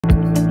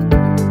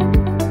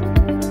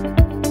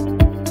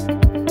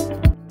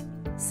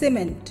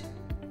Cement,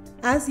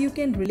 as you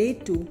can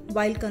relate to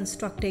while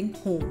constructing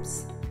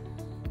homes.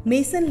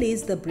 Mason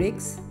lays the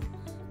bricks,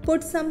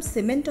 puts some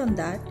cement on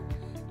that,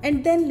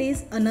 and then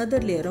lays another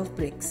layer of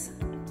bricks.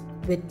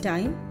 With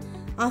time,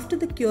 after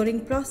the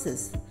curing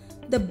process,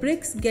 the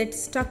bricks get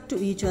stuck to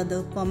each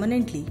other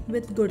permanently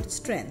with good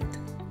strength.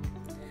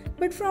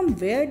 But from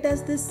where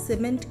does this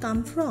cement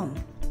come from?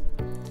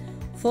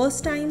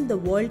 First time the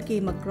world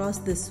came across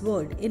this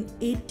word in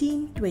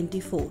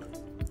 1824.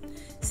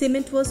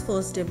 Cement was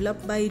first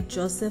developed by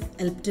Joseph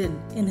Aspdin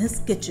in his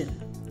kitchen.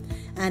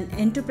 An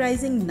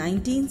enterprising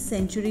 19th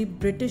century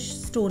British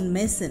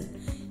stonemason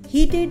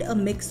heated a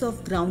mix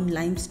of ground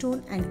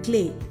limestone and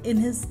clay in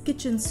his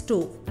kitchen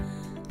stove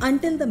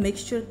until the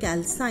mixture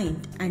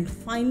calcined and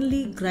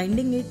finally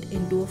grinding it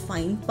into a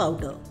fine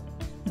powder.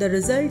 The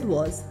result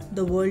was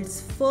the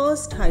world's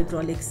first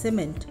hydraulic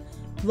cement,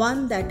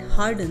 one that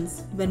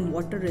hardens when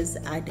water is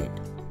added.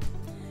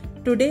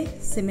 Today,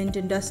 cement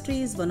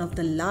industry is one of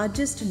the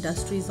largest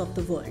industries of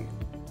the world.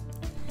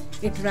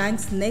 It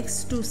ranks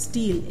next to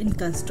steel in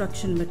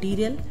construction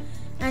material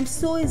and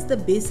so is the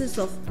basis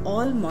of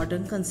all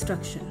modern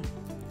construction.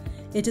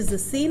 It is the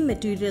same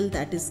material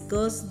that is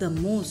cursed the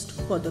most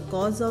for the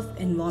cause of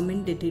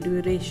environment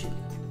deterioration.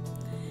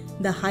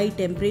 The high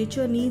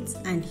temperature needs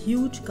and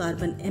huge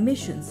carbon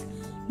emissions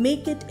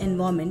make it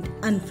environment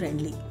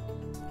unfriendly.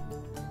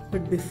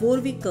 But before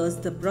we curse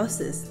the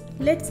process,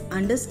 let's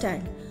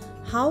understand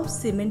how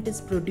cement is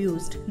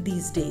produced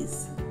these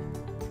days.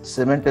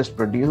 Cement is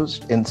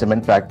produced in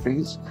cement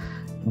factories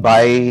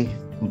by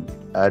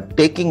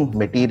taking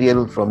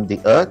material from the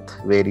earth,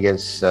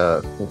 various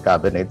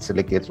carbonates,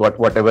 silicates,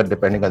 whatever,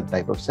 depending on the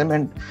type of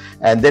cement,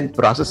 and then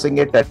processing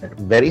it at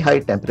very high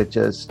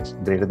temperatures,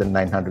 greater than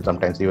 900,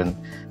 sometimes even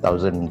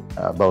 1000,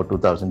 about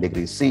 2000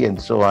 degrees C, and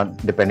so on,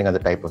 depending on the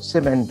type of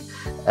cement,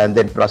 and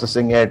then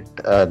processing it,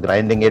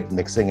 grinding it,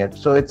 mixing it.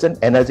 So it's an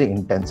energy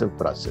intensive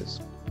process.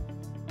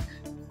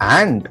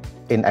 And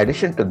in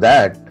addition to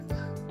that,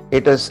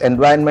 it is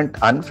environment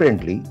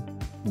unfriendly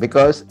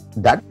because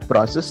that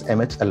process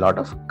emits a lot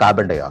of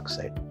carbon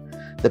dioxide.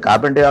 The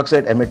carbon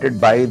dioxide emitted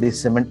by the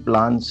cement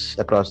plants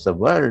across the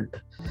world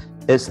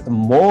is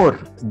more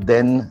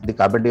than the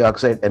carbon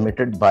dioxide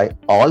emitted by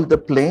all the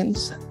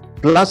planes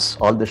plus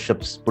all the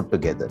ships put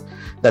together.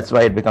 That's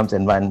why it becomes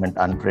environment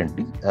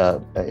unfriendly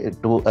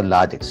to a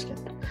large extent.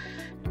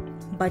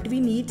 But we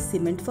need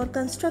cement for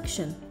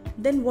construction.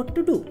 Then what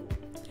to do?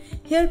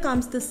 Here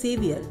comes the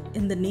savior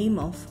in the name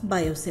of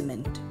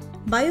biocement.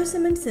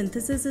 Biocement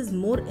synthesis is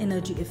more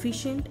energy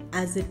efficient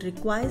as it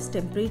requires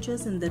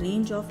temperatures in the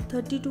range of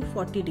 30 to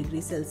 40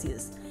 degrees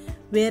Celsius,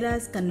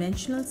 whereas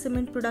conventional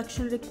cement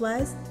production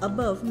requires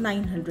above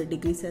 900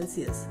 degrees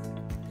Celsius.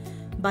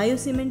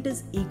 Biocement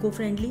is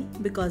eco-friendly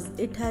because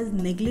it has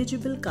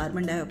negligible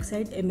carbon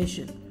dioxide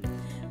emission,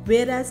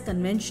 whereas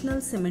conventional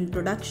cement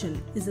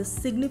production is a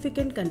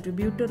significant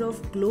contributor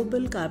of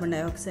global carbon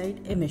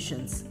dioxide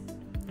emissions.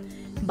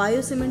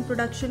 Biocement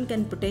production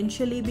can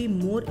potentially be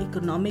more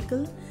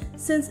economical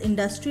since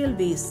industrial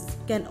wastes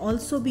can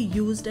also be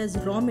used as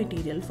raw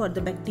material for the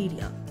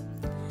bacteria.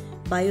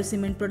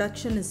 Biocement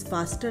production is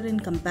faster in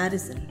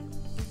comparison.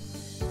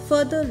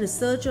 Further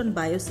research on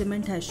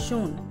biocement has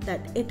shown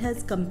that it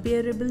has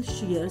comparable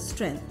shear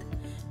strength,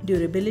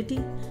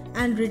 durability,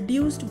 and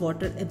reduced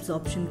water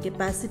absorption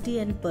capacity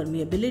and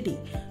permeability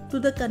to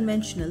the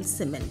conventional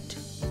cement.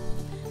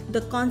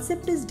 The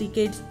concept is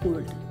decades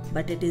old,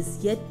 but it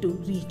is yet to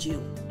reach you.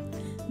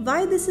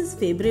 Why this is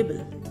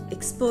favorable?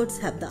 Experts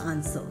have the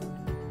answer.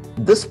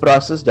 This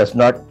process does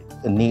not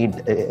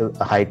need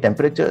high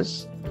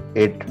temperatures.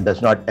 It does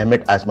not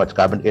emit as much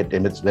carbon. It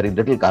emits very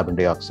little carbon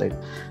dioxide,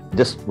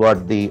 just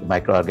what the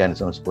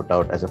microorganisms put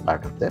out as a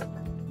part of their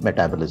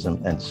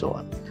metabolism and so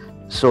on.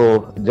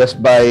 So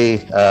just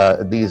by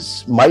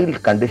these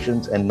mild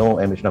conditions and no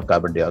emission of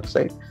carbon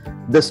dioxide,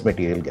 this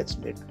material gets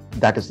made.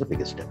 That is the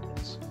biggest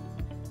difference.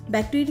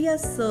 Bacteria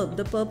serve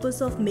the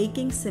purpose of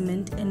making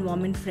cement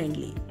environment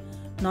friendly.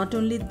 Not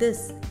only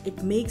this,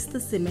 it makes the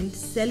cement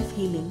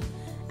self-healing,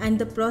 and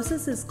the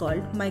process is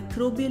called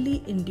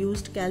microbially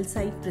induced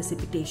calcite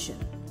precipitation.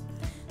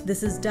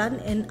 This is done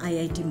in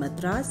IIT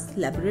Madras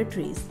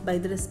laboratories by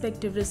the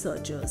respective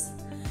researchers.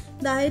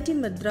 The IIT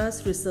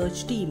Madras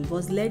research team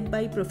was led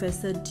by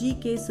Professor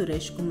G.K.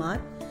 Suresh Kumar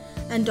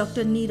and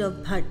Dr.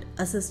 Neerav Bhatt,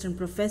 Assistant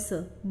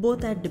Professor,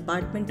 both at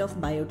Department of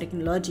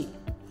Biotechnology,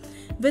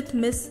 with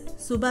Ms.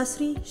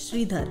 Subhasri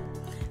Sridhar,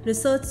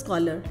 Research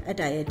Scholar at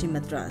IIT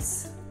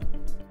Madras.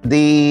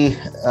 The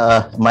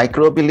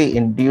microbially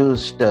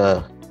induced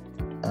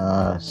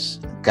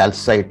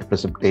calcite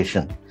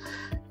precipitation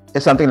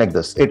is something like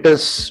this. It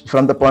is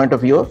from the point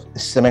of view of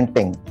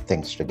cementing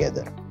things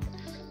together.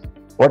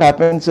 What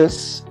happens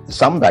is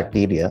some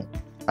bacteria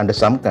under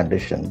some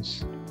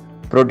conditions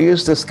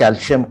produce this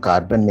calcium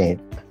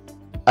carbonate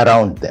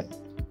around them.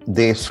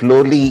 They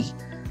slowly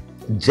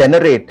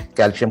generate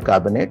calcium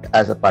carbonate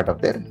as a part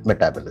of their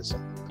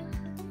metabolism.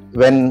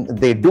 When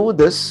they do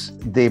this,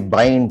 they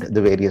bind the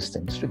various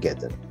things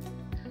together.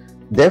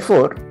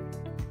 Therefore,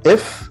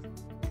 if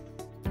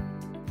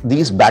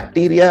these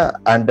bacteria,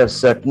 under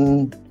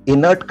certain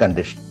inert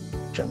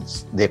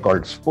conditions, they're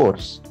called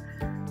spores,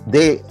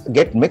 they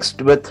get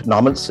mixed with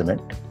normal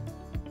cement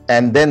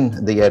and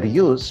then they are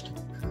used.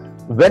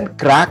 When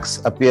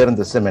cracks appear in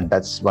the cement,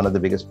 that's one of the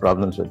biggest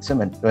problems with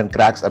cement. When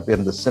cracks appear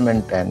in the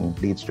cement and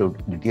leads to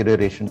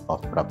deterioration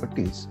of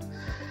properties,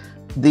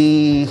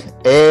 the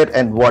air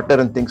and water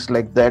and things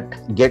like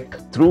that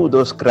get through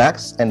those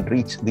cracks and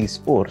reach these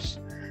spores.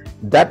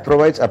 That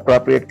provides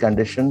appropriate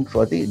condition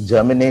for the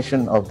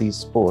germination of these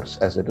spores,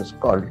 as it is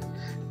called.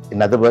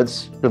 In other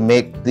words, to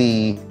make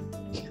it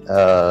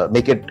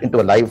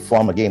into a live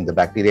form again, the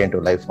bacteria into a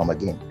live form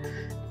again.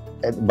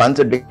 And once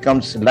it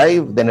becomes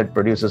live, then it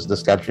produces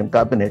this calcium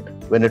carbonate.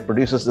 When it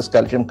produces this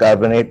calcium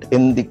carbonate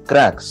in the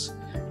cracks,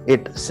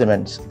 it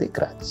cements the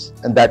cracks.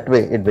 And that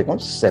way it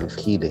becomes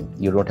self-healing.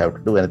 You don't have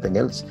to do anything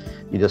else.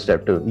 You just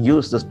have to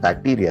use this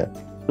bacteria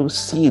to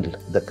seal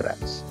the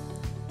cracks.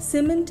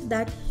 Cement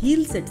that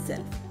heals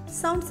itself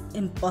sounds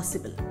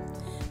impossible.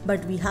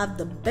 But we have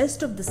the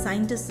best of the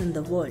scientists in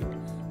the world,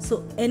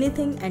 so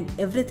anything and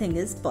everything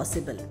is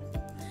possible.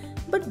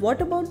 But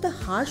what about the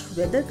harsh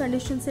weather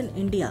conditions in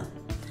India?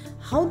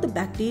 How the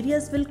bacteria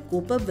will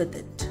cope up with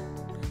it?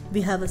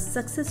 We have a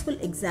successful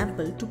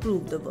example to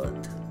prove the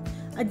worth.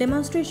 A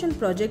demonstration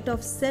project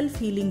of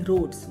self-healing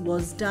roads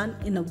was done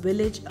in a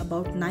village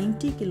about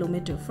 90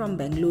 km from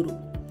Bengaluru.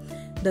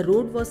 The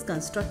road was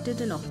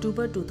constructed in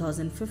October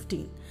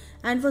 2015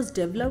 and was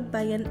developed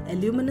by an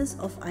alumnus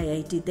of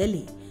IIT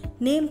Delhi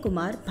named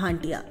Kumar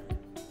Bhantia,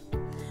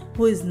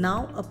 who is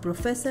now a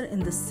professor in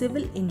the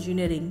Civil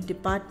Engineering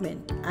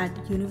Department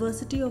at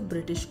University of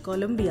British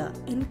Columbia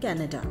in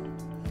Canada.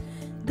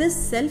 This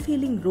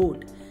self-healing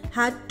road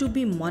had to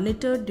be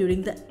monitored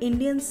during the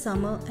Indian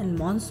summer and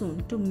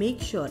monsoon to make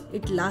sure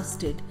it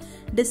lasted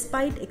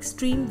despite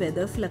extreme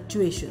weather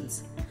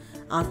fluctuations.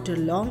 After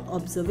long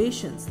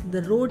observations,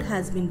 the road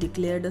has been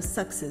declared a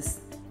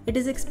success. It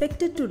is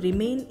expected to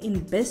remain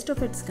in best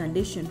of its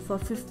condition for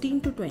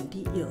 15 to 20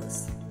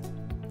 years.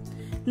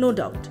 No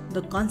doubt,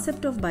 the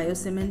concept of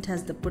biocement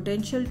has the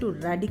potential to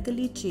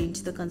radically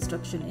change the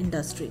construction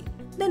industry.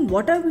 Then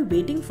what are we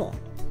waiting for?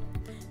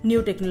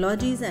 New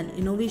technologies and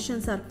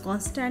innovations are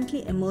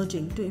constantly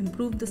emerging to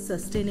improve the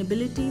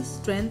sustainability,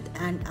 strength,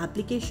 and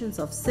applications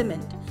of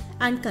cement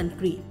and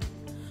concrete.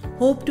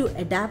 Hope to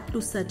adapt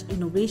to such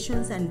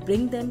innovations and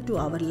bring them to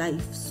our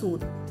life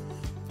soon.